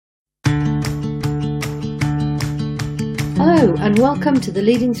Hello and welcome to the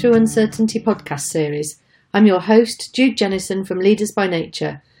Leading Through Uncertainty podcast series. I'm your host, Jude Jennison from Leaders by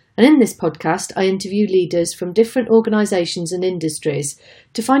Nature, and in this podcast I interview leaders from different organisations and industries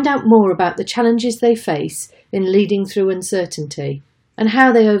to find out more about the challenges they face in leading through uncertainty and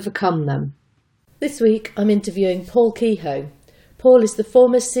how they overcome them. This week I'm interviewing Paul Kehoe. Paul is the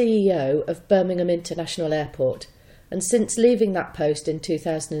former CEO of Birmingham International Airport, and since leaving that post in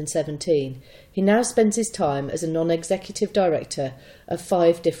 2017, he now spends his time as a non-executive director of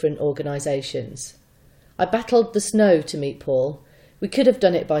 5 different organisations. I battled the snow to meet Paul. We could have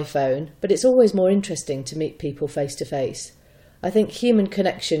done it by phone, but it's always more interesting to meet people face to face. I think human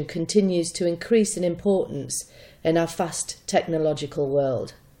connection continues to increase in importance in our fast technological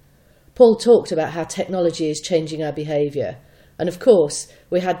world. Paul talked about how technology is changing our behaviour, and of course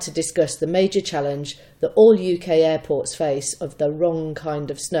we had to discuss the major challenge that all UK airports face of the wrong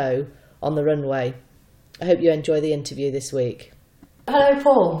kind of snow on the runway. I hope you enjoy the interview this week. Hello,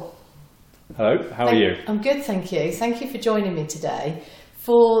 Paul. Hello, how are you? I'm good, thank you. Thank you for joining me today.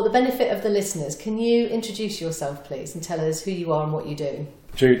 For the benefit of the listeners, can you introduce yourself, please, and tell us who you are and what you do?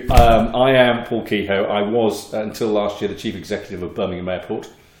 Jude, I am Paul Kehoe. I was, until last year, the Chief Executive of Birmingham Airport.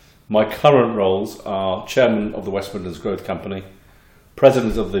 My current roles are Chairman of the West Midlands Growth Company,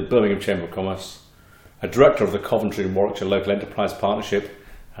 President of the Birmingham Chamber of Commerce, a Director of the Coventry and Warwickshire Local Enterprise Partnership,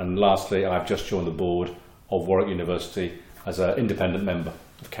 and lastly, I've just joined the board of Warwick University as an independent member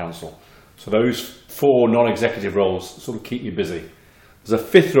of council. So those 4 non-executive roles sort of keep me busy. There's a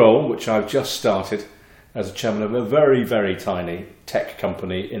 5th role, which I've just started as a chairman of a very, very tiny tech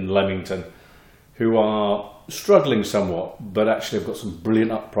company in Leamington, who are struggling somewhat, but actually have got some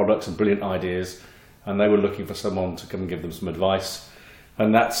brilliant products and brilliant ideas, and they were looking for someone to come and give them some advice.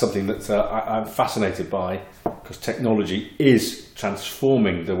 And that's something that I'm fascinated by, because technology is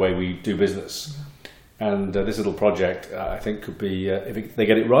transforming the way we do business. And this little project, I think, could be, if they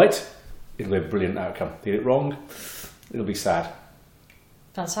get it right, it'll be a brilliant outcome. Get it wrong, it'll be sad.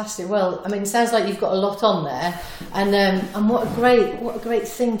 Fantastic. Well, I mean, it sounds like you've got a lot on there, and what a great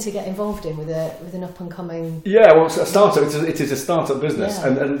thing to get involved in with an up and coming. Yeah, well, it's a startup. It is a startup business, yeah.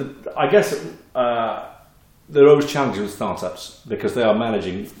 and I guess there are always challenges with startups because they are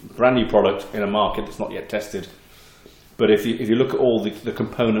managing brand new product in a market that's not yet tested. But if you look at all the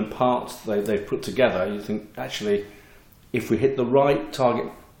component parts they've put together, you think actually, if we hit the right target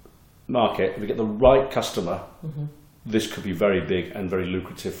market, if we get the right customer. Mm-hmm. This could be very big and very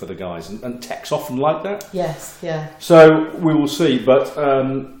lucrative for the guys. And tech's often like that. Yes, yeah. So we will see. But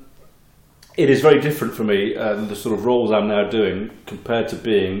it is very different for me, the sort of roles I'm now doing, compared to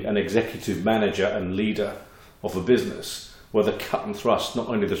being an executive manager and leader of a business, where the cut and thrust, not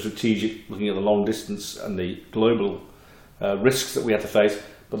only the strategic, looking at the long distance and the global risks that we have to face,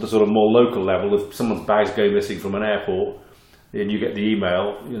 but the sort of more local level. If someone's bags go missing from an airport and you get the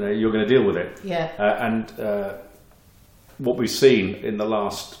email, you're going to deal with it. Yeah. What we've seen in the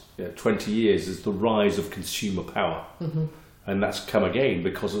last 20 years is the rise of consumer power. Mm-hmm. And that's come again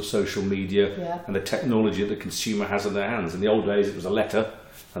because of social media and the technology that the consumer has in their hands. In the old days, it was a letter,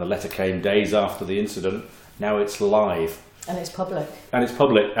 and the letter came days after the incident. Now it's live. And it's public.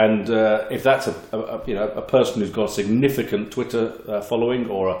 And if that's a person who's got a significant Twitter following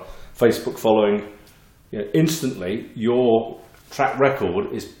or a Facebook following, instantly your track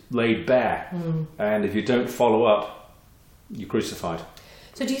record is laid bare. Mm. And if you don't follow up, you're crucified.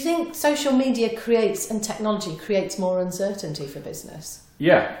 So do you think social media and technology creates more uncertainty for business?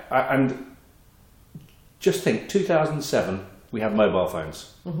 Yeah, and just think, 2007, we had mobile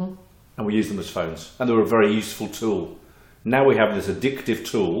phones, mm-hmm. and we used them as phones, and they were a very useful tool. Now we have this addictive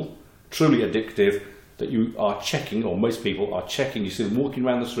tool, truly addictive, that you are checking, or most people are checking. You see them walking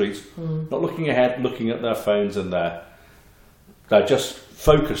around the streets, not looking ahead, looking at their phones, and they're just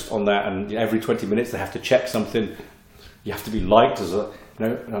focused on that, and every 20 minutes they have to check something. You have to be liked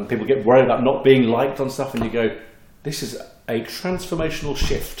and people get worried about not being liked on stuff, and you go, this is a transformational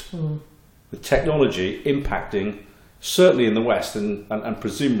shift with technology impacting, certainly in the West, and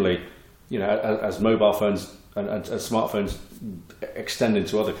presumably, as mobile phones and smartphones extend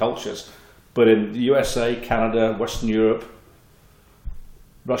into other cultures. But in the USA, Canada, Western Europe,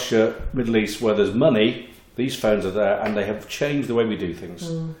 Russia, Middle East, where there's money, these phones are there, and they have changed the way we do things,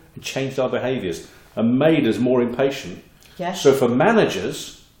 and changed our behaviours, and made us more impatient. Yes. So for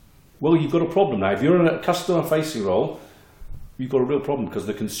managers, well, you've got a problem now. If you're in a customer-facing role, you've got a real problem because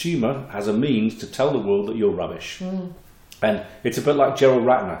the consumer has a means to tell the world that you're rubbish. Mm. And it's a bit like Gerald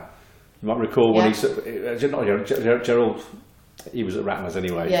Ratner. You might recall when he said, Gerald, he was at Ratner's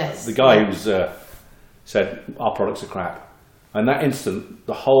anyway. Yes. The guy who said, our products are crap. And that instant,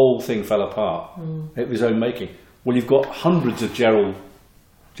 the whole thing fell apart. It was his own making. Well, you've got hundreds of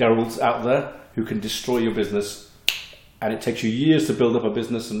Geralds out there who can destroy your business, and it takes you years to build up a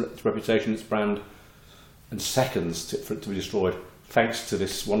business and its reputation, its brand, and seconds for it to be destroyed, thanks to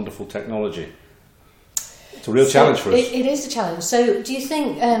this wonderful technology. It's a real challenge for us. It is a challenge. So do you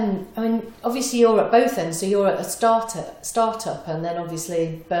think, obviously you're at both ends, so you're at a startup and then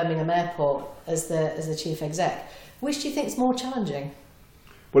obviously Birmingham Airport as the chief exec. Which do you think is more challenging?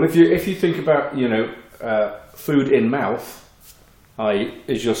 Well, if you think about, food in mouth, i.e.,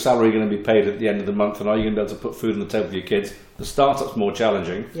 is your salary going to be paid at the end of the month, and are you going to be able to put food on the table for your kids? The startup's more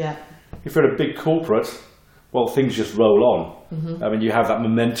challenging. Yeah. If you're a big corporate, well, things just roll on. Mm-hmm. I mean, you have that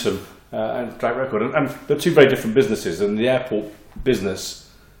momentum and track record. And they're two very different businesses. And the airport business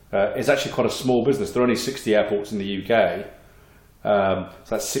is actually quite a small business. There are only 60 airports in the UK. So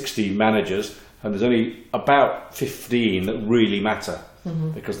that's 60 managers. And there's only about 15 that really matter,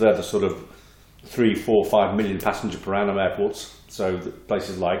 because they're the sort of 3, 4, 5 million passenger per annum airports. So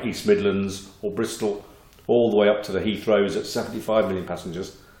places like East Midlands or Bristol, all the way up to the Heathrows at 75 million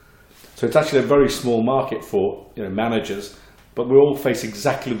passengers. So it's actually a very small market for managers, but we all face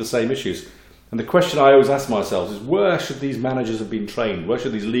exactly the same issues. And the question I always ask myself is, where should these managers have been trained? Where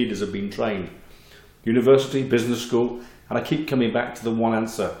should these leaders have been trained? University, business school? And I keep coming back to the one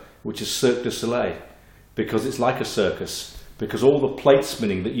answer, which is Cirque du Soleil, because it's like a circus. Because all the plate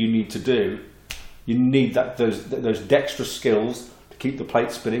spinning that you need to do, you need those dexterous skills to keep the plate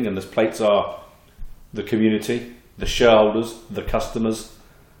spinning, and those plates are the community, the shareholders, the customers,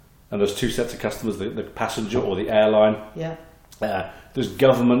 and there's two sets of customers, the passenger or the airline. Yeah. There's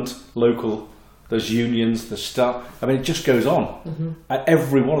government, local, there's unions, there's staff. I mean, it just goes on. And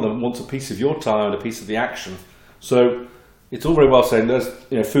every one of them wants a piece of your time and a piece of the action. So it's all very well saying there's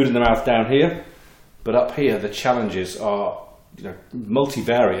food in the mouth down here, but up here the challenges are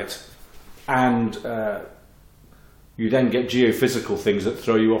multivariate, and you then get geophysical things that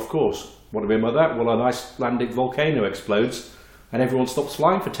throw you off course. What do I mean by that? Well, an Icelandic volcano explodes and everyone stops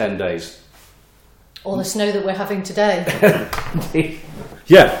flying for 10 days. Or the snow that we're having today.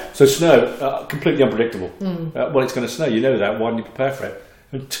 Yeah, so snow, completely unpredictable. Well, it's going to snow, you know that. Why don't you prepare for it?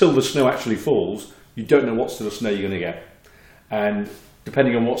 Until the snow actually falls, you don't know what sort of snow you're going to get. And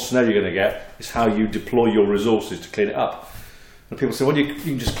depending on what snow you're going to get, is how you deploy your resources to clean it up. And people say, well, you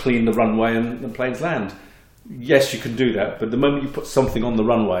can just clean the runway and planes land. Yes, you can do that, but the moment you put something on the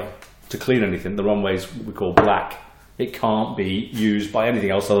runway to clean anything, the runway is what we call black. It can't be used by anything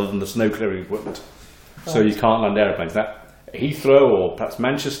else other than the snow clearing equipment. Right. So you can't land aeroplanes. That Heathrow or perhaps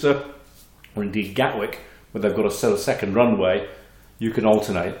Manchester or indeed Gatwick, where they've got a second runway, you can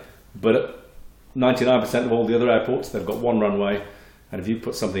alternate. But at 99% of all the other airports, they've got one runway, and if you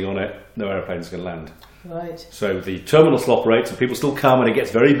put something on it, no aeroplane's going to land. Right. So the terminal still operates, and people still come, and it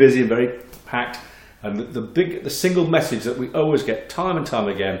gets very busy and very packed. And the single message that we always get time and time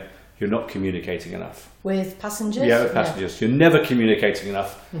again: you're not communicating enough. With passengers? Yeah, with passengers. Yeah. You're never communicating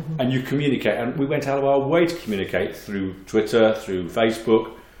enough. And you communicate. And we went out of our way to communicate through Twitter, through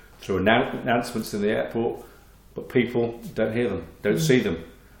Facebook, through announcements in the airport. But people don't hear them, don't see them.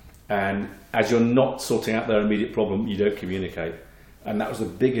 And as you're not sorting out their immediate problem, you don't communicate. And that was the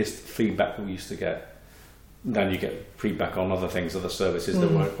biggest feedback that we used to get. Then you get feedback on other things, other services that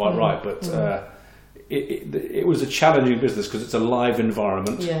weren't quite right. But it was a challenging business because it's a live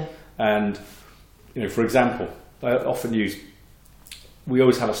environment. Yeah. And for example, I often use, we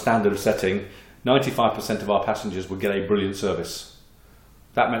always have a standard of setting. 95% of our passengers would get a brilliant service.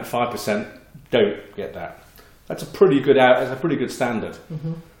 That meant 5% don't get that. That's a pretty good standard.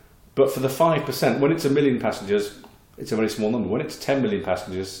 But for the 5%, when it's 1 million passengers, it's a very small number. When it's 10 million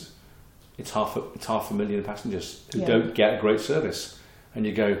passengers, it's half a million passengers who don't get a great service. And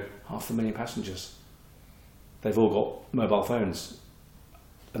you go, 500,000 passengers. They've all got mobile phones.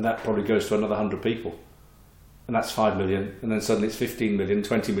 And that probably goes to another 100 people. And that's 5 million. And then suddenly it's 15 million,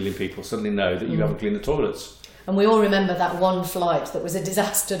 20 million people suddenly know that you haven't cleaned the toilets. And we all remember that one flight that was a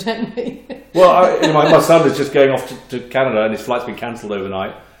disaster, don't we? Well, my son is just going off to Canada, and his flight's been cancelled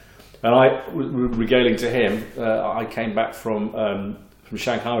overnight. And I, regaling to him, I came back from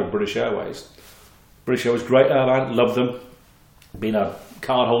Shanghai with British Airways. British Airways, great airline, love them. Been a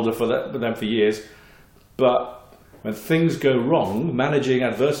card holder for them for years. But when things go wrong, managing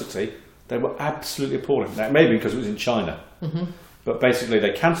adversity, they were absolutely appalling. Now, maybe because it was in China. But basically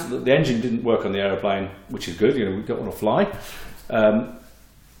they cancelled, the engine didn't work on the aeroplane, which is good, we don't want to fly.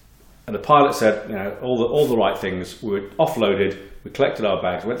 And the pilot said, all the right things. We were offloaded, we collected our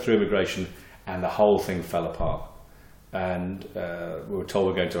bags, went through immigration, and the whole thing fell apart. And we were told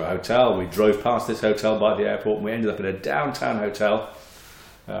we're going to a hotel. We drove past this hotel by the airport, and we ended up in a downtown hotel.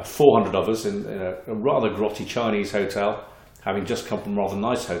 400 of us in a rather grotty Chinese hotel, having just come from a rather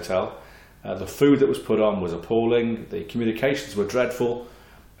nice hotel. The food that was put on was appalling. The communications were dreadful.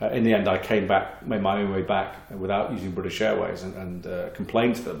 In the end, I came back, made my own way back without using British Airways and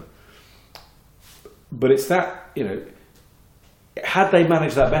complained to them. But it's that, had they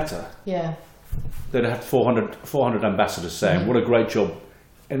managed that better, they'd had 400 ambassadors saying, what a great job.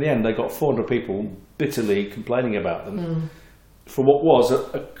 In the end, they got 400 people bitterly complaining about them for what was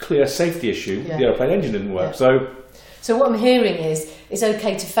a clear safety issue. The aeroplane engine didn't work. So what I'm hearing is, it's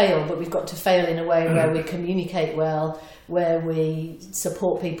okay to fail, but we've got to fail in a way where we communicate well, where we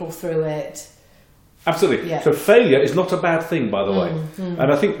support people through it. Absolutely. Yeah. So failure is not a bad thing, by the way.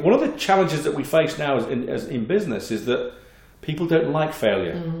 And I think one of the challenges that we face now as in business is that people don't like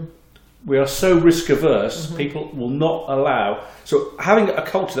failure. We are so risk averse, people will not allow. So having a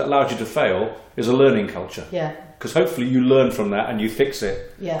culture that allows you to fail is a learning culture. Because hopefully you learn from that and you fix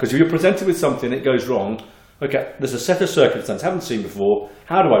it. Because if you're presented with something that goes wrong, okay, there's a set of circumstances I haven't seen before.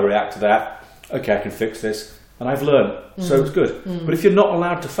 How do I react to that? Okay, I can fix this. And I've learned. So it's good. But if you're not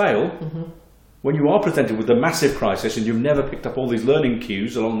allowed to fail, when you are presented with a massive crisis and you've never picked up all these learning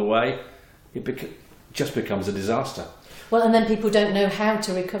cues along the way, it just becomes a disaster. Well, and then people don't know how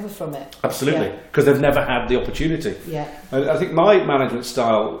to recover from it. Absolutely, because they've never had the opportunity. And I think my management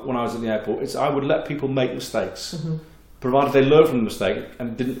style when I was at the airport is I would let people make mistakes. Provided they learn from the mistake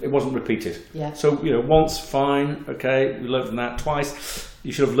and it wasn't repeated. So, once, fine, okay, we learned from that. Twice,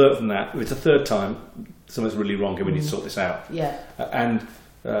 you should have learned from that. If it's a third time, something's really wrong here, we need to sort this out. And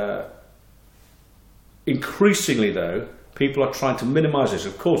increasingly, though, people are trying to minimise this.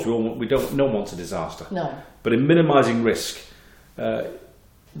 Of course, no one wants a disaster. But in minimising risk,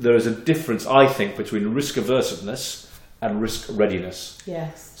 there is a difference, I think, between risk averseness and risk readiness.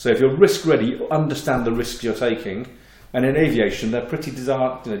 So if you're risk ready, you understand the risks you're taking. And in aviation, they're pretty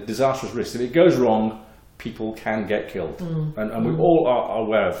disastrous risks. If it goes wrong, people can get killed, and we all are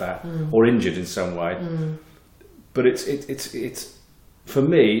aware of that, or injured in some way. But it's for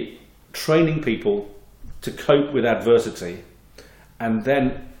me, training people to cope with adversity, and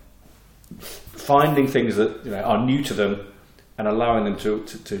then finding things that are new to them, and allowing them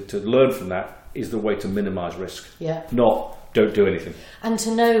to learn from that is the way to minimise risk. Not don't do anything. And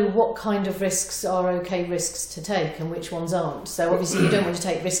to know what kind of risks are okay risks to take and which ones aren't. So obviously you don't want to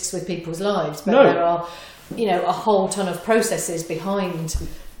take risks with people's lives, but there are, a whole ton of processes behind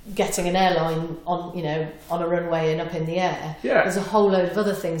getting an airline on a runway and up in the air. There's a whole load of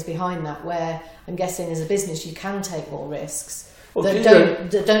other things behind that where I'm guessing as a business you can take more risks that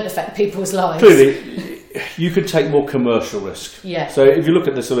don't affect people's lives. Clearly, you could take more commercial risk. So if you look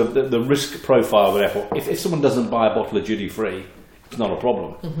at the sort of the risk profile of an airport, if someone doesn't buy a bottle of duty free, it's not a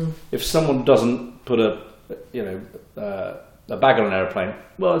problem. If someone doesn't put a bag on an airplane,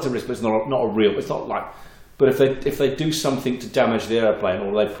 well, it's a risk, but it's not a real. It's not like. But if they do something to damage the airplane,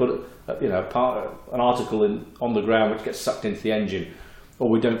 or they put an article on the ground which gets sucked into the engine, or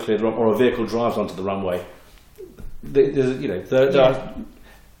we don't clear the runway, or a vehicle drives onto the runway.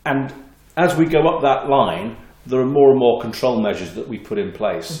 And as we go up that line, there are more and more control measures that we put in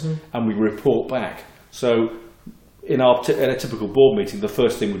place, and we report back. So, in a typical board meeting, the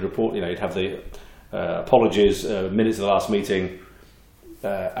first thing we'd report, you'd have the apologies, minutes of the last meeting,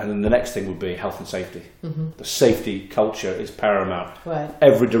 and then the next thing would be health and safety. The safety culture is paramount.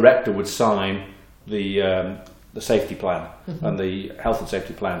 Every director would sign the safety plan and the health and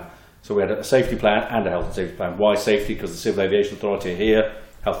safety plan. So we had a safety plan and a health and safety plan. Why safety? Because the Civil Aviation Authority here,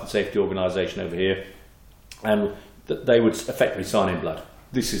 Health and Safety Organisation over here, and they would effectively sign in blood.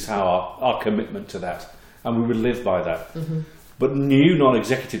 This is how our commitment to that, and we would live by that. But new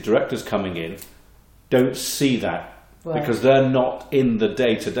non-executive directors coming in don't see that because they're not in the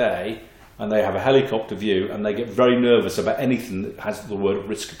day-to-day, and they have a helicopter view, and they get very nervous about anything that has the word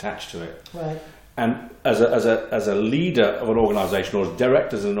risk attached to it. And as a leader of an organisation, or as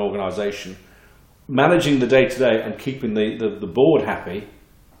directors in an organisation, managing the day-to-day and keeping the board happy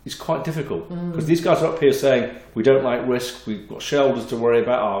is quite difficult, because these guys are up here saying we don't like risk, we've got shareholders to worry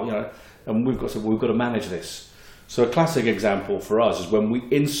about, and we've got to manage this. So a classic example for us is when we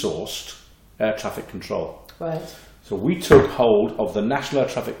insourced air traffic control. So we took hold of the National Air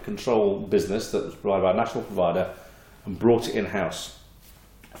Traffic Control business that was provided by a national provider and brought it in-house.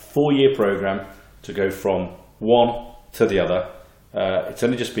 A 4-year programme to go from one to the other. It's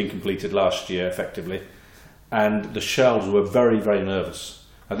only just been completed last year, effectively, and the shareholders were very, very nervous.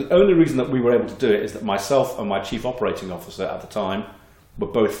 And the only reason that we were able to do it is that myself and my chief operating officer at the time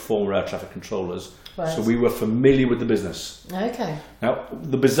were both former air traffic controllers, so we were familiar with the business. Now,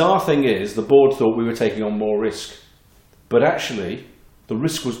 the bizarre thing is, the board thought we were taking on more risk, but actually, the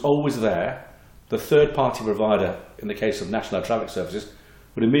risk was always there. The third-party provider, in the case of National Air Traffic Services,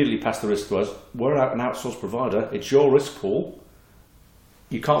 would immediately pass the risk to us. We're an outsourced provider. It's your risk pool.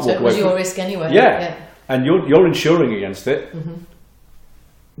 You can't walk away. So it was your risk anyway. Yeah. And you're insuring against it. Mm-hmm.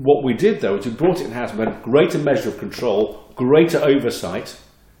 What we did, though, is we brought it in-house. We had a greater measure of control, greater oversight,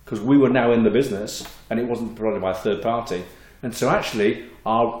 because we were now in the business and it wasn't provided by a third party. And so actually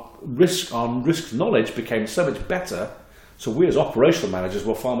our risk knowledge became so much better, so we as operational managers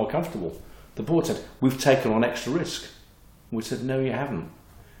were far more comfortable. The board said, we've taken on extra risk. We said, no, you haven't.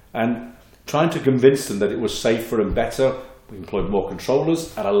 And trying to convince them that it was safer and better, we employed more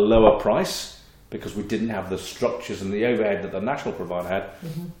controllers at a lower price because we didn't have the structures and the overhead that the national provider had.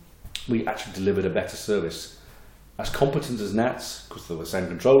 Mm-hmm. We actually delivered a better service. As competent as NATS, because they're the same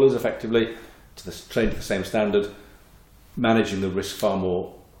controllers effectively, trained to the same standard, managing the risk far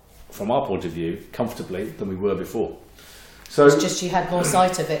more, from our point of view, comfortably than we were before. So it's just you had more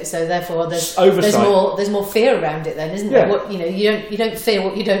sight of it, so therefore there's more fear around it then, isn't there? What, you don't fear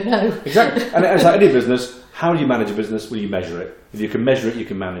what you don't know. Exactly. And as like any business, how do you manage a business? Well, you measure it. If you can measure it, you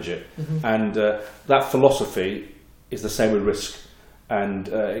can manage it. Mm-hmm. And that philosophy is the same with risk. And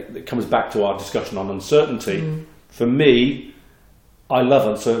it comes back to our discussion on uncertainty. Mm-hmm. For me, I love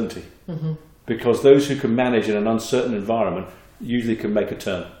uncertainty. Mm-hmm. Because those who can manage in an uncertain environment usually can make a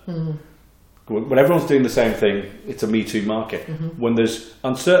turn. Mm-hmm. When everyone's doing the same thing, it's a Me Too market. Mm-hmm. When there's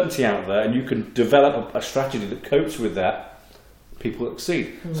uncertainty out there and you can develop a strategy that copes with that, people succeed.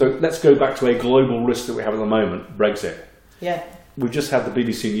 Mm-hmm. So let's go back to a global risk that we have at the moment, Brexit. Yeah. We've just had the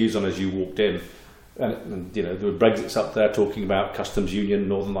BBC News on as you walked in. And there were Brexit's up there talking about customs union,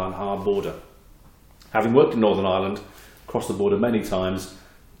 Northern Ireland hard border. Having worked in Northern Ireland, crossed the border many times,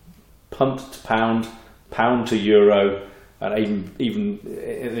 punt to pound to euro, and even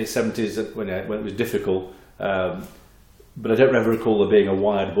in the 70s when it was difficult. But I don't ever recall there being a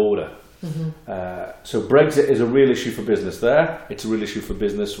wired border. Mm-hmm. So Brexit is a real issue for business there. It's a real issue for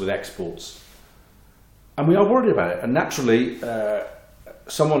business with exports. And we are worried about it. And naturally,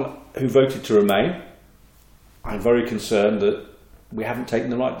 someone who voted to remain, I'm very concerned that we haven't taken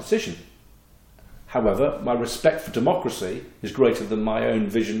the right decision. However, my respect for democracy is greater than my own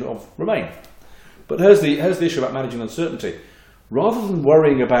vision of remain. But here's the issue about managing uncertainty. Rather than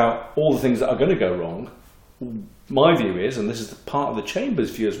worrying about all the things that are going to go wrong, my view is, and this is part of the Chamber's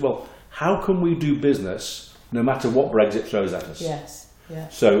view as well, how can we do business no matter what Brexit throws at us? Yes. Yeah.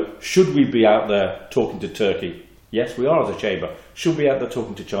 So should we be out there talking to Turkey? Yes, we are as a Chamber. Should we be out there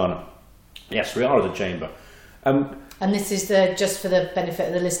talking to China? Yes, we are as a Chamber. And this is just for the benefit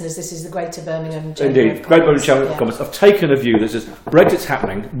of the listeners, this is the Greater Birmingham Chamber Indeed, of Greater Birmingham Chamber of Commerce. I've taken a view that says Brexit's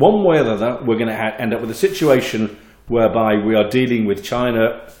happening. One way or another, we're going to end up with a situation whereby we are dealing with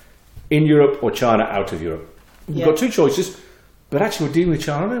China in Europe or China out of Europe. We've got two choices, but actually we're dealing with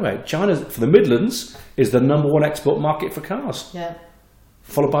China anyway. China, for the Midlands, is the number one export market for cars. Yeah.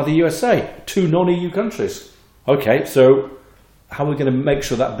 Followed by the USA, two non-EU countries. Okay, so how are we going to make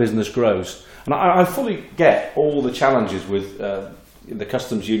sure that business grows? And I fully get all the challenges with the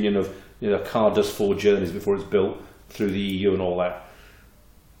customs union of a car does 4 journeys before it's built through the EU and all that.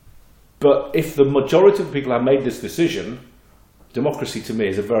 But if the majority of the people have made this decision, democracy to me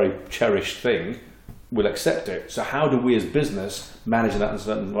is a very cherished thing, we'll accept it. So how do we as business manage that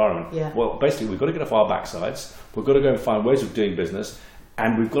uncertain environment? Yeah. Well, basically we've got to get off our backsides, we've got to go and find ways of doing business,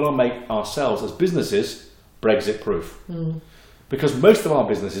 and we've got to make ourselves as businesses Brexit proof. Mm. Because most of our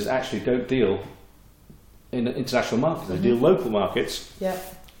businesses actually don't deal in international markets, they deal local markets. Yeah.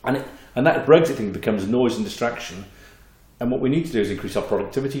 And that Brexit thing becomes noise and distraction. And what we need to do is increase our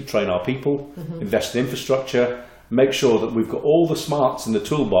productivity, train our people, invest in infrastructure, make sure that we've got all the smarts in the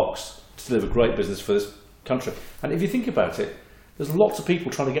toolbox to deliver great business for this country. And if you think about it, there's lots of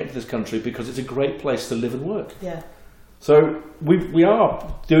people trying to get into this country because it's a great place to live and work. Yeah. So we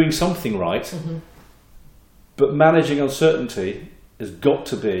are doing something right. Mm-hmm. But managing uncertainty has got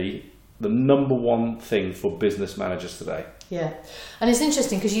to be the number one thing for business managers today. Yeah, and it's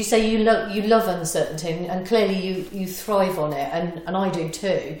interesting because you say you love uncertainty, and clearly you thrive on it, and I do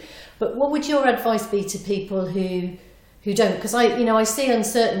too. But what would your advice be to people who don't? Because I see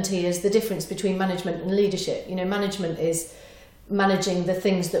uncertainty as the difference between management and leadership. Management is managing the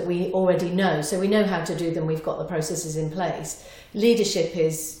things that we already know, so we know how to do them. We've got the processes in place. Leadership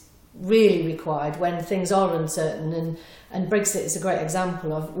is really required when things are uncertain, and Brexit is a great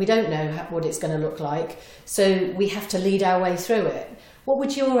example of we don't know what it's going to look like, so we have to lead our way through it. What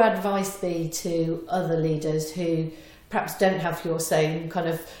would your advice be to other leaders who perhaps don't have your same kind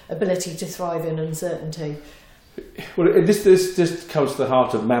of ability to thrive in uncertainty? Well, this comes to the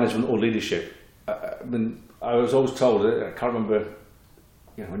heart of management or leadership. I was always told, I can't remember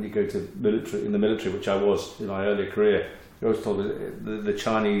when you go to in the military, which I was in my earlier career, you always told the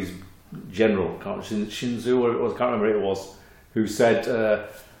Chinese general, Shinzu, or I can't remember who it was, who said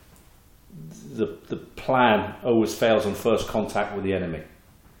the plan always fails on first contact with the enemy.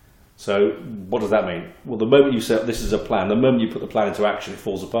 So what does that mean? Well, the moment you say this is a plan, the moment you put the plan into action, it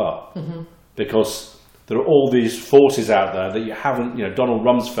falls apart. Because there are all these forces out there that you haven't, Donald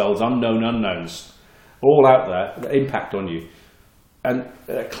Rumsfeld's unknown unknowns, all out there that impact on you. And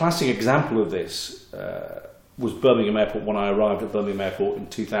a classic example of this was Birmingham Airport. When I arrived at Birmingham Airport in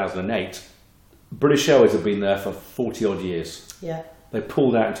 2008, British Airways had been there for 40 odd years. Yeah. They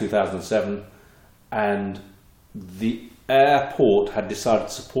pulled out in 2007, and the airport had decided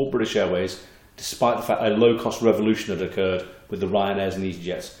to support British Airways despite the fact a low-cost revolution had occurred with the Ryanairs and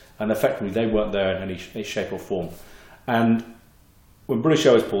EasyJets, and effectively they weren't there in any shape or form. And when British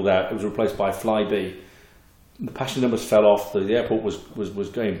Airways pulled out, it was replaced by Flybe. The passenger numbers fell off, the airport was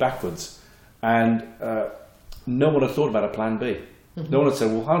going backwards, and no one had thought about a plan B. No one had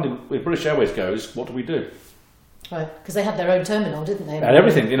said, well, if British Airways goes, what do we do? Right, because they had their own terminal, didn't they? And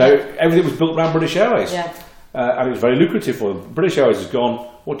everything, everything was built around British Airways. Yeah. And it was very lucrative for them. British Airways has gone,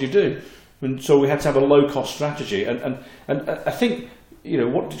 what do you do? And so we had to have a low-cost strategy. And I think,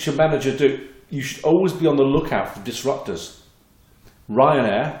 what should managers do? You should always be on the lookout for disruptors.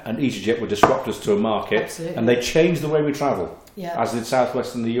 Ryanair and EasyJet were disruptors to a market. Absolutely. And they changed the way we travel, as did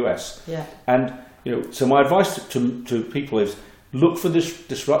Southwest in the US. Yeah. And, so my advice to people is look for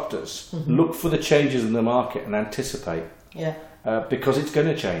disruptors, look for the changes in the market and anticipate. Yeah. Because it's going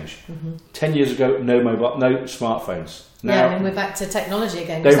to change. 10 years ago, no smartphones. Now, we're back to technology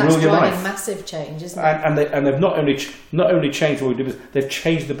again. Because that's driving massive change, isn't it? And they've not only changed what we do, but they've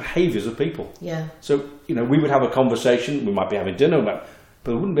changed the behaviours of people. Yeah. So we would have a conversation. We might be having dinner, but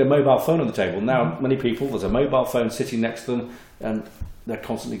there wouldn't be a mobile phone on the table. Now, many people, there's a mobile phone sitting next to them, and they're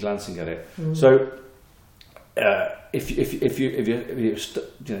constantly glancing at it. So, if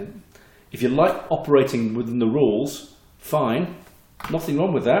you like operating within the rules, fine, nothing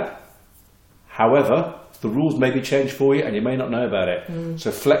wrong with that. However, the rules may be changed for you and you may not know about it.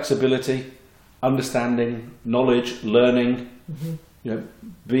 So flexibility, understanding, knowledge, learning,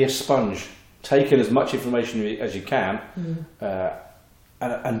 be a sponge. Take in as much information as you can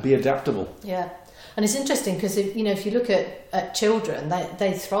and be adaptable. Yeah. And it's interesting because if you look at children,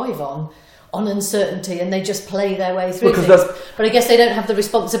 they thrive on uncertainty and they just play their way through things. But I guess they don't have the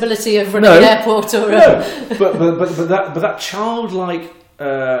responsibility of running an airport or but that childlike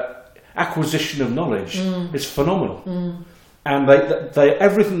acquisition of knowledge is phenomenal. And they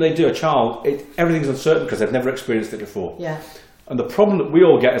everything they do, everything's uncertain because they've never experienced it before. Yeah. And the problem that we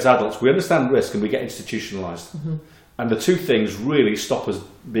all get as adults, we understand risk and we get institutionalized. And the two things really stop us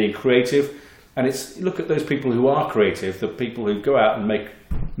being creative. And look at those people who are creative, the people who go out and make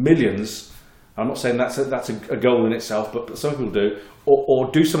millions. I'm not saying that's a goal in itself, but some people do, or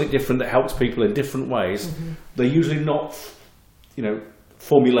do something different that helps people in different ways. They're usually not,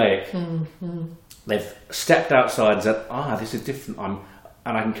 formulaic. They've stepped outside and said, this is different,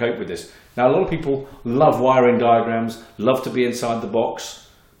 and I can cope with this. Now, a lot of people love wiring diagrams, love to be inside the box,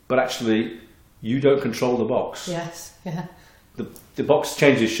 but actually, you don't control the box. Yes, yeah. The box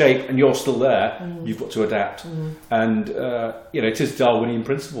changes shape and you're still there. You've got to adapt. And, it is Darwinian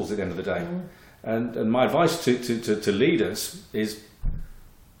principles at the end of the day. And my advice to leaders is,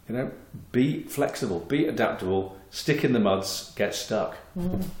 be flexible, be adaptable, stick in the muds, get stuck.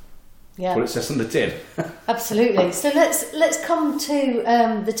 Yeah. That's what it says on the tin. Absolutely. So let's come to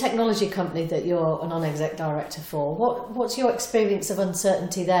the technology company that you're a non-exec director for. What's your experience of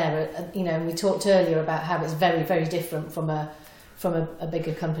uncertainty there? And we talked earlier about how it's very, very different from a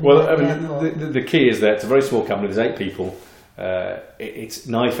bigger company. Well, the key is that it's a very small company. There's 8 people. It's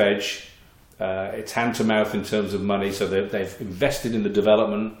knife edge. It's hand to mouth in terms of money. So they've invested in the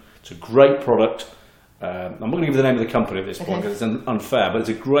development. It's a great product. I'm not going to give the name of the company at this point because it's unfair, but it's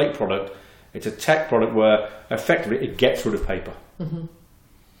a great product. It's a tech product where effectively it gets rid of paper.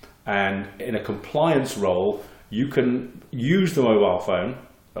 And in a compliance role, you can use the mobile phone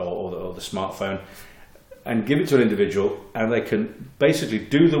or the smartphone and give it to an individual, and they can basically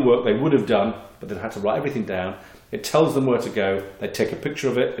do the work they would have done, but they've had to write everything down. It tells them where to go. They take a picture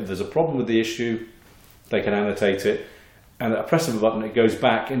of it. If there's a problem with the issue, they can annotate it. And at a press of a button, it goes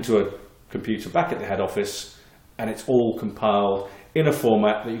back into a computer back at the head office, and it's all compiled in a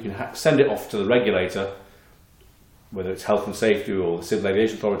format that you can send it off to the regulator, whether it's health and safety or the Civil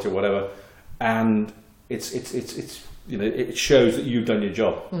Aviation Authority or whatever, and it shows that you've done your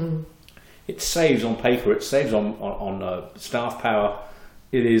job. It saves on paper, it saves on staff power.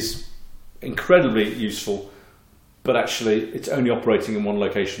 It is incredibly useful. but actually it's only operating in one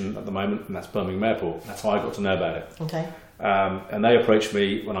location at the moment, and that's Birmingham Airport. That's how I got to know about it. Okay. And they approached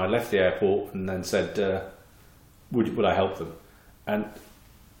me when I left the airport and then said, would I help them? And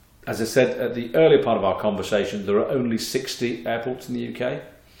as I said at the earlier part of our conversation, there are only 60 airports in the UK,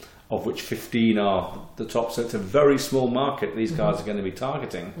 of which 15 are the top. So it's a very small market these guys are going to be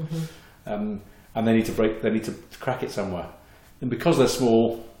targeting. And they need to crack it somewhere. And because they're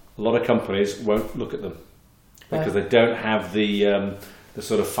small, a lot of companies won't look at them because they don't have the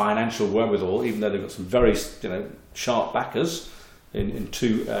sort of financial wherewithal, even though they've got some very sharp backers in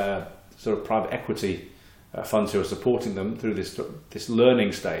two sort of private equity funds who are supporting them through this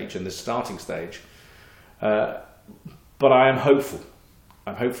learning stage and this starting stage. But I am hopeful.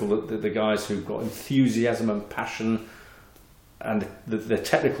 I'm hopeful that the guys who've got enthusiasm and passion and the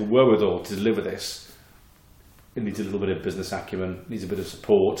technical wherewithal to deliver this, it needs a little bit of business acumen, needs a bit of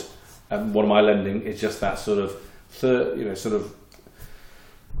support. And one of my lending is just that sort of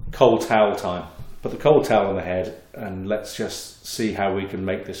cold towel time. Put the cold towel on the head and let's just see how we can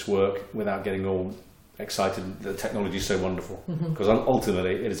make this work without getting all excited. The technology is so wonderful, because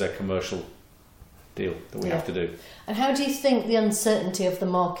ultimately it is a commercial deal that we have to do. And how do you think the uncertainty of the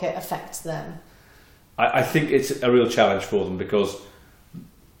market affects them? I think it's a real challenge for them, because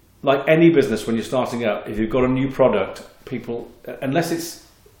like any business, when you're starting out, if you've got a new product, people, unless it's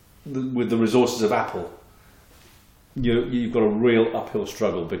with the resources of Apple, you've got a real uphill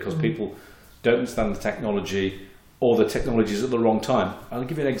struggle, because people don't understand the technology, or the technology is at the wrong time. I'll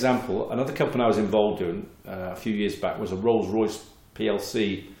give you an example. Another company I was involved in a few years back was a Rolls-Royce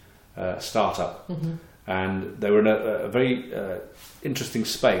PLC startup, and they were in a very interesting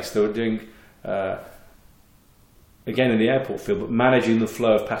space. They were doing again in the airport field, but managing the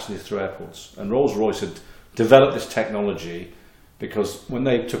flow of passengers through airports. And Rolls-Royce had developed this technology because when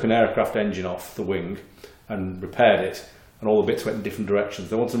they took an aircraft engine off the wing and repaired it, and all the bits went in different directions,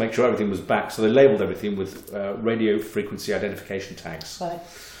 they wanted to make sure everything was back, so they labelled everything with radio frequency identification tags. Right.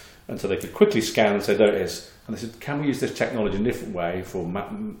 And so they could quickly scan and say, there it is. And they said, can we use this technology in a different way for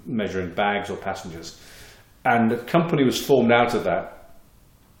measuring bags or passengers? And a company was formed out of that,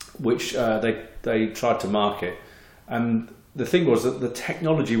 which they tried to market. And the thing was that the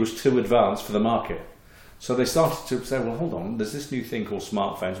technology was too advanced for the market. So they started to say, well, hold on, there's this new thing called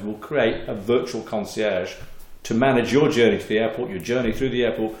smartphones. We'll create a virtual concierge to manage your journey to the airport, your journey through the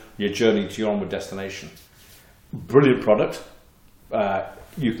airport, your journey to your onward destination. Brilliant product.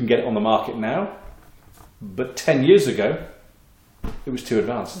 You can get it on the market now. But 10 years ago, it was too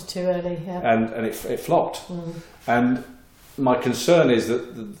advanced. It was too early, yeah. And it flopped. And my concern is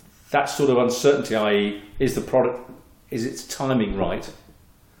that sort of uncertainty, i.e., is the product, is its timing right,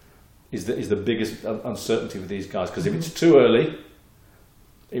 is the biggest uncertainty with these guys. Because if it's too early,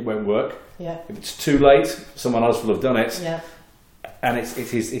 it won't work. Yeah. If it's too late, someone else will have done it. Yeah. And it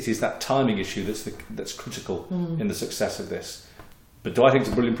is that timing issue that's critical in the success of this. But do I think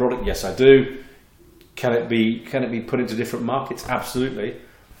it's a brilliant product? Yes, I do. Can it be put into different markets? Absolutely.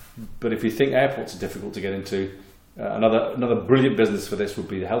 But if you think airports are difficult to get into, another brilliant business for this would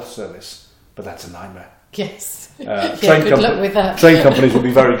be the health service. But that's a nightmare. Yes. Good luck with that. Train companies would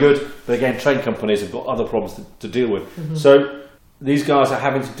be very good, but again, train companies have got other problems to deal with. So these guys are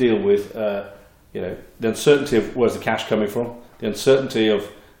having to deal with, the uncertainty of where's the cash coming from, the uncertainty of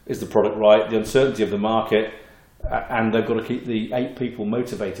is the product right, the uncertainty of the market, and they've got to keep the 8 people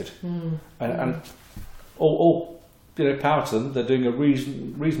motivated. And all power to them. They're doing a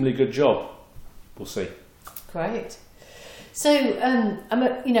reasonably good job. We'll see. Great. So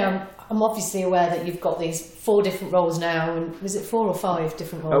I'm obviously aware that you've got these 4 different roles now, and was it 4 or 5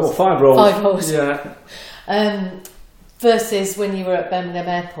 different roles? Well, 5 roles. 5 roles. Yeah. Versus when you were at Birmingham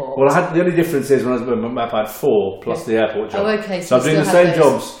Airport. Well, the only difference is when I was at Birmingham Airport, I had 4 plus the airport job. Oh, okay. So I'm doing the same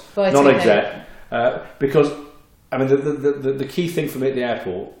jobs, right, non-exec, because I mean the key thing for me at the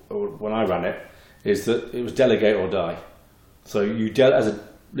airport, or when I ran it, is that it was delegate or die. So you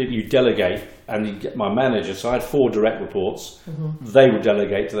delegate, and you get my manager. So I had 4 direct reports. They would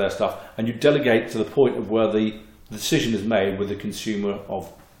delegate to their staff, and you delegate to the point of where the decision is made with the consumer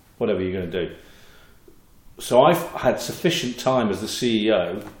of whatever you're going to do. So I've had sufficient time as the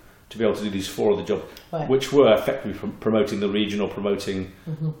CEO to be able to do these 4 other jobs, which were effectively promoting the region or promoting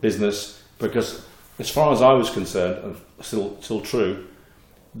business. Because as far as I was concerned, and still true,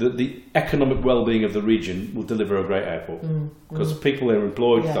 that the economic well-being of the region will deliver a great airport. Because people are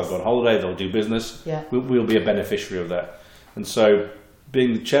employed, they'll go on holiday, they'll do business. Yeah. We'll be a beneficiary of that. And so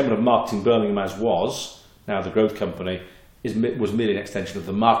being the chairman of Marketing Birmingham as was, now the growth company, was merely an extension of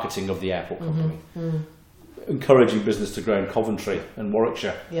the marketing of the airport company. Encouraging business to grow in Coventry and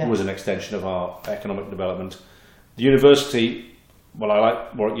Warwickshire was an extension of our economic development. The university, well, I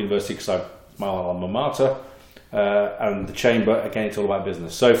like Warwick University because I'm my alma mater, and the chamber, again, it's all about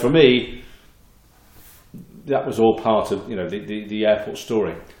business. So for me, that was all part of the airport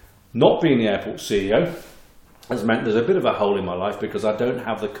story. Not being the airport CEO has meant there's a bit of a hole in my life because I don't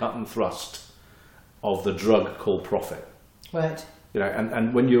have the cut and thrust of the drug called profit. Right.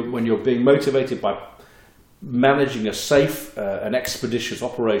 And when you're being motivated by managing a safe, an expeditious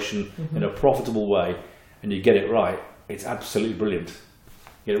operation in a profitable way, and you get it right, it's absolutely brilliant.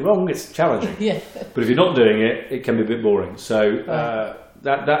 Get it wrong, it's challenging. Yeah. But if you're not doing it, it can be a bit boring. So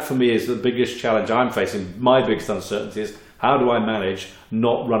that for me is the biggest challenge I'm facing. My biggest uncertainty is how do I manage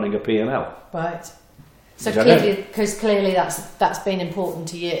not running a P&L? Right. So clearly that's been important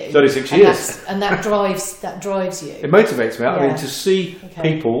to you. 36 years. And that drives you. It motivates me. I mean, to see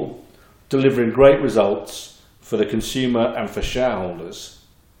people delivering great results for the consumer and for shareholders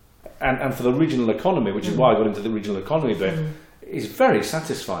and for the regional economy, which is why I got into the regional economy bit, is very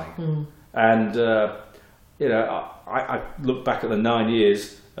satisfying. And, I look back at the 9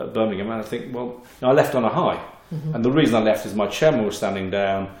 years at Birmingham and I think, well, I left on a high. And the reason I left is my chairman was standing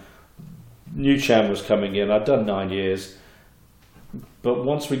down, new chairman was coming in, I'd done 9 years. But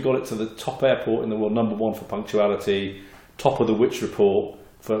once we got it to the top airport in the world, #1 for punctuality, top of the Which report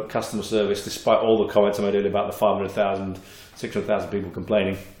for customer service, despite all the comments I made earlier about the 500,000, 600,000 people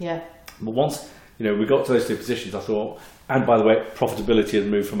complaining. Yeah. But once we got to those two positions, I thought, and by the way, profitability had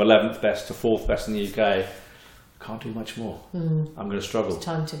moved from 11th best to 4th best in the UK. Can't do much more. I'm going to struggle. It's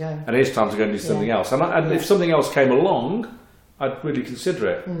time to go. And it is time to go and do something else. And if something else came along, I'd really consider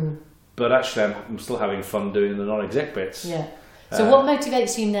it. But actually, I'm still having fun doing the non-exec bits. Yeah. So what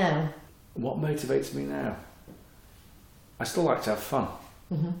motivates you now? What motivates me now? I still like to have fun.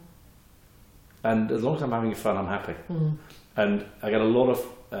 And as long as I'm having fun, I'm happy. And I get a lot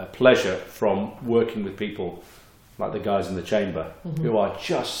of pleasure from working with people like the guys in the chamber who are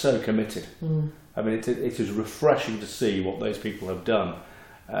just so committed. I mean, it is refreshing to see what those people have done.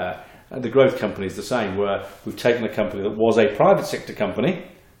 And the growth company is the same, where we've taken a company that was a private sector company,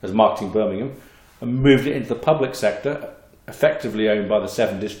 as Marketing Birmingham, and moved it into the public sector, effectively owned by the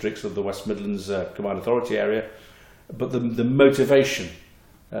 7 districts of the West Midlands Combined Authority area. But the motivation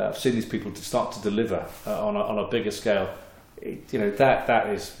of seeing these people to start to deliver on a bigger scale, that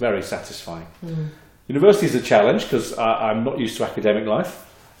is very satisfying. University is a challenge because I'm not used to academic life,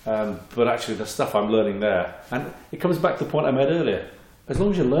 but actually the stuff I'm learning there, and it comes back to the point I made earlier. As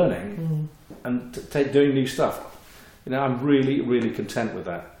long as you're learning and doing new stuff, I'm really, really content with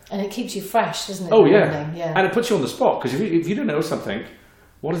that. And it keeps you fresh, doesn't it? Oh yeah, and it puts you on the spot because if you don't know something,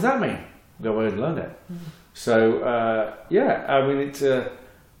 what does that mean? Go away and learn it. So I mean, it's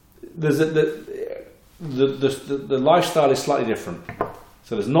there's the lifestyle is slightly different.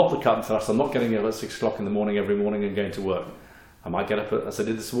 So there's not the cut and thrust. I'm not getting up at 6 o'clock in the morning every morning and going to work. I might get up as I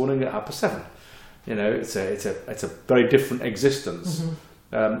did this morning at 7:30. It's a very different existence.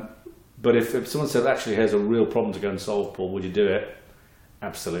 But if someone said, actually, here's a real problem to go and solve, Paul, would you do it?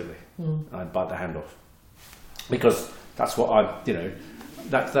 Absolutely. I'd bite the hand off. Because that's what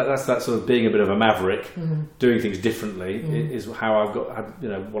that's that sort of being a bit of a maverick, doing things differently is how I've got,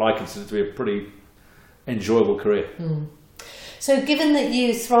 what I consider to be a pretty enjoyable career. So given that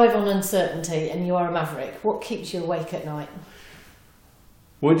you thrive on uncertainty and you are a maverick, what keeps you awake at night?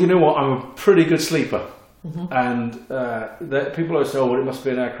 Well, do you know what? I'm a pretty good sleeper. And people always say, oh, well, it must be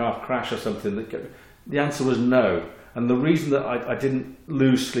an aircraft crash or something. The answer was no. And the reason that I didn't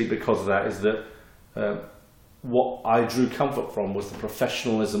lose sleep because of that is that what I drew comfort from was the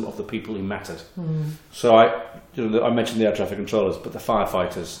professionalism of the people who mattered. So I mentioned the air traffic controllers, but the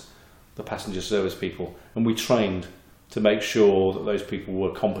firefighters, the passenger service people, and we trained to make sure that those people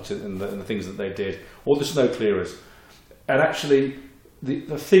were competent in the things that they did, or the snow clearers. And actually,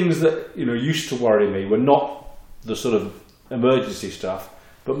 the things that used to worry me were not the sort of emergency stuff,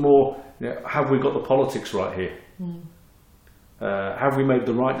 but more, have we got the politics right here? Have we made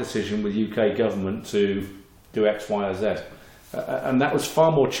the right decision with UK government to do X, Y, or Z? And that was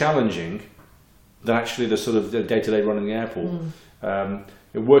far more challenging than actually the sort of the day-to-day running the airport.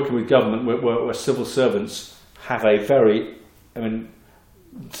 Working with government, where civil servants have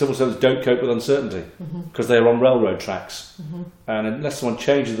civil servants don't cope with uncertainty because they're on railroad tracks, and unless someone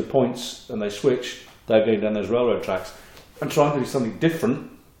changes the points and they switch, they're going down those railroad tracks. And trying to do something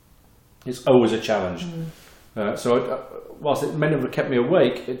different is always a challenge. So whilst it may never kept me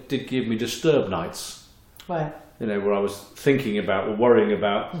awake, it did give me disturbed nights. Right. Where I was thinking about or worrying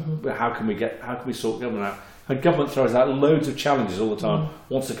about how can we sort government out. And government throws out loads of challenges all the time,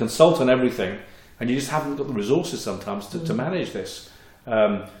 wants to consult on everything, and you just haven't got the resources sometimes to manage this.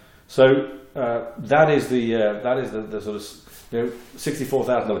 So that is the sort of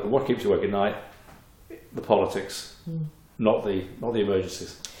 $64,000. What keeps you awake at night? The politics, not the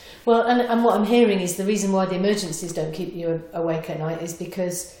emergencies. Well, and what I'm hearing is the reason why the emergencies don't keep you awake at night is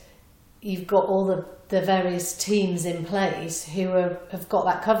because you've got all the various teams in place who have got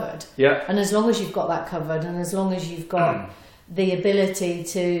that covered. Yeah. And as long as you've got that covered, and as long as you've got the ability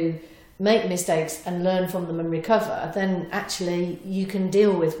to make mistakes and learn from them and recover, then actually you can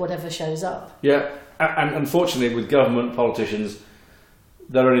deal with whatever shows up. Yeah, and unfortunately with government politicians,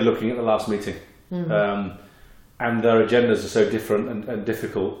 they're only looking at the last meeting. And their agendas are so different and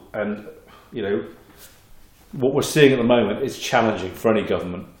difficult. And, you know, what we're seeing at the moment is challenging for any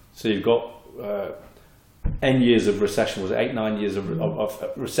government. So you've got N years of recession, was it 8-9 years of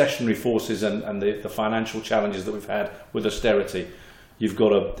recessionary forces and the financial challenges that we've had with austerity. You've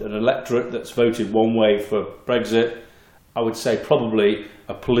got an electorate that's voted one way for Brexit. I would say probably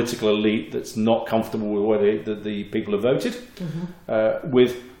a political elite that's not comfortable with the way the people have voted,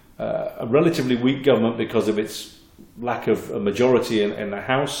 with a relatively weak government because of its lack of a majority in the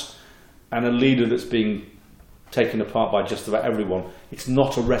House, and a leader that's being taken apart by just about everyone. It's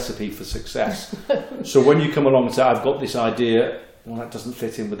not a recipe for success. So when you come along and say, I've got this idea, well, that doesn't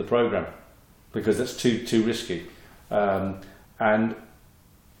fit in with the programme because that's too risky. And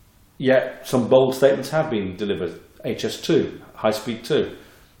yet some bold statements have been delivered. HS2, High Speed 2.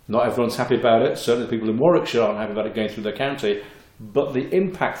 Not everyone's happy about it. Certainly people in Warwickshire aren't happy about it going through their county. But the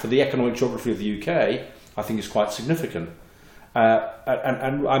impact for the economic geography of the UK, I think, is quite significant.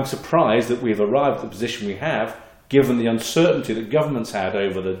 And I'm surprised that we've arrived at the position we have, given the uncertainty that governments had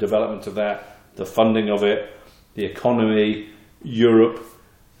over the development of that, the funding of it, the economy, Europe,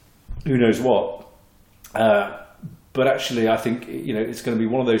 who knows what. But actually, I think it's going to be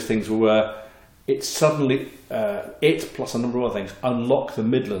one of those things where it suddenly, it plus a number of other things, unlock the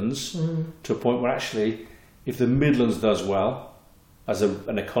Midlands to a point where actually, if the Midlands does well as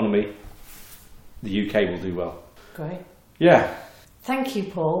an economy, the UK will do well. Great. Yeah. Thank you,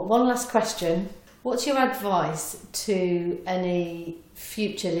 Paul. One last question. What's your advice to any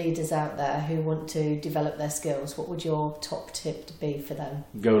future leaders out there who want to develop their skills? What would your top tip be for them?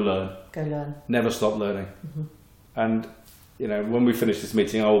 Go learn. Go learn. Never stop learning. And when we finish this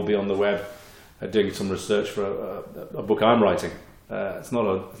meeting, I will be on the web doing some research for a book I'm writing. It's not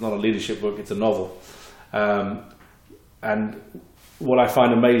a leadership book; it's a novel. And what I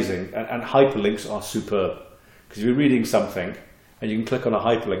find amazing, and hyperlinks are superb, because you're reading something and you can click on a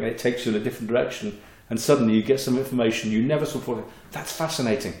hyperlink and it takes you in a different direction, and suddenly you get some information you never saw before. That's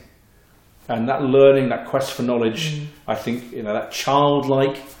fascinating. And that learning, that quest for knowledge, I think that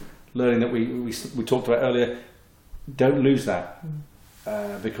childlike learning that we talked about earlier, don't lose that,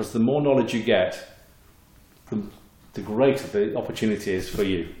 because the more knowledge you get, the greater the opportunity is for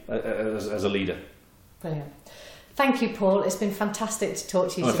you as a leader. Brilliant. Thank you, Paul. It's been fantastic to talk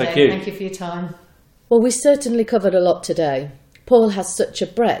to you today. Thank you. Thank you for your time. Well, we certainly covered a lot today. Paul has such a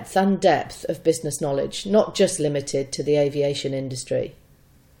breadth and depth of business knowledge, not just limited to the aviation industry.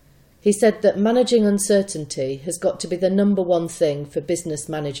 He said that managing uncertainty has got to be the number one thing for business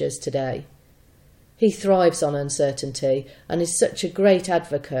managers today. He thrives on uncertainty and is such a great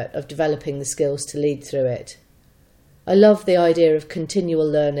advocate of developing the skills to lead through it. I love the idea of continual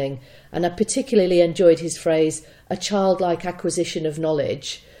learning, and I particularly enjoyed his phrase, a childlike acquisition of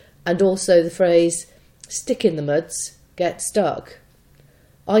knowledge, and also the phrase, stick in the muds, get stuck.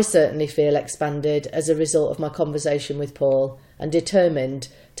 I certainly feel expanded as a result of my conversation with Paul, and determined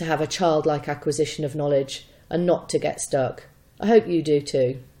to have a childlike acquisition of knowledge and not to get stuck. I hope you do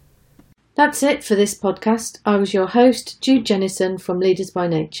too. That's it for this podcast. I was your host, Jude Jennison from Leaders by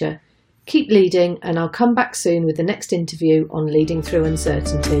Nature. Keep leading, and I'll come back soon with the next interview on leading through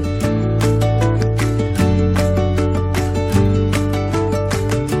uncertainty.